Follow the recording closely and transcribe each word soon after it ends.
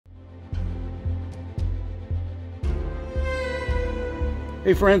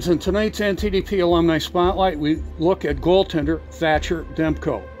Hey friends, in tonight's NTDP Alumni Spotlight, we look at goaltender Thatcher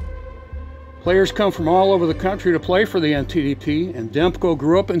Demko. Players come from all over the country to play for the NTDP, and Demko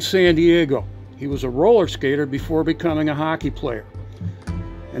grew up in San Diego. He was a roller skater before becoming a hockey player.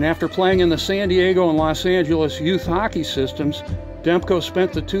 And after playing in the San Diego and Los Angeles youth hockey systems, Demko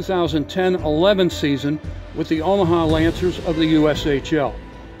spent the 2010-11 season with the Omaha Lancers of the USHL.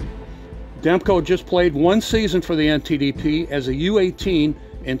 Demko just played one season for the NTDP as a U18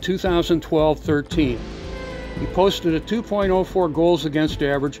 in 2012-13. He posted a 2.04 goals against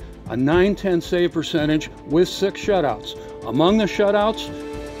average, a .910 save percentage with 6 shutouts. Among the shutouts,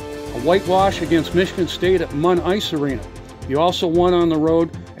 a whitewash against Michigan State at Munn Ice Arena. He also won on the road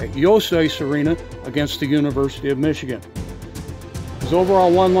at Yost Ice Arena against the University of Michigan. His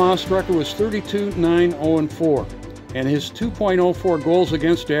overall win-loss record was 32-9-0-4. and his 2.04 goals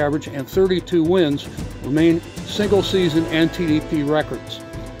against average and 32 wins remain single-season NTDP records.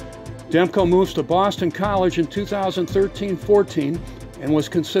 Demko moves to Boston College in 2013-14 and was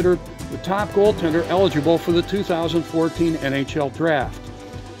considered the top goaltender eligible for the 2014 NHL Draft.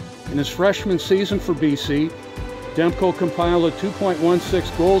 In his freshman season for BC, Demko compiled a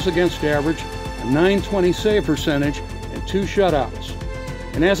 2.16 goals against average, a .920 save percentage, and 2 shutouts.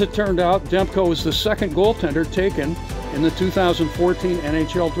 And as it turned out, Demko was the second goaltender taken in the 2014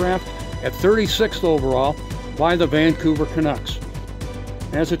 NHL Draft at 36th overall by the Vancouver Canucks.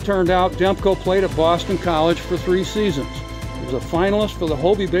 As it turned out, Demko played at Boston College for 3 seasons. He was a finalist for the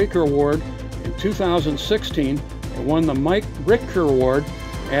Hobey Baker Award in 2016 and won the Mike Richter Award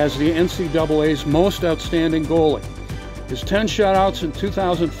as the NCAA's most outstanding goalie. His 10 shutouts in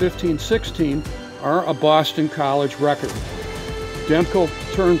 2015-16 are a Boston College record. Demko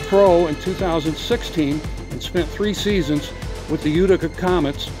turned pro in 2016 and spent 3 seasons with the Utica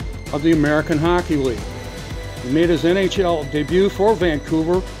Comets of the American Hockey League. He made his NHL debut for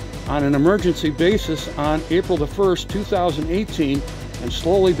Vancouver on an emergency basis on April 1st, 2018, and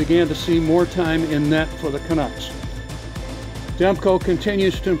slowly began to see more time in net for the Canucks. Demko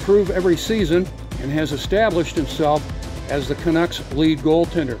continues to improve every season and has established himself as the Canucks' lead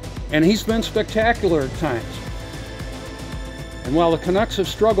goaltender. And he's been spectacular at times. And while the Canucks have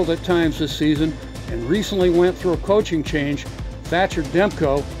struggled at times this season and recently went through a coaching change, Thatcher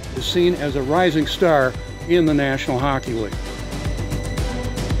Demko is seen as a rising star in the National Hockey League.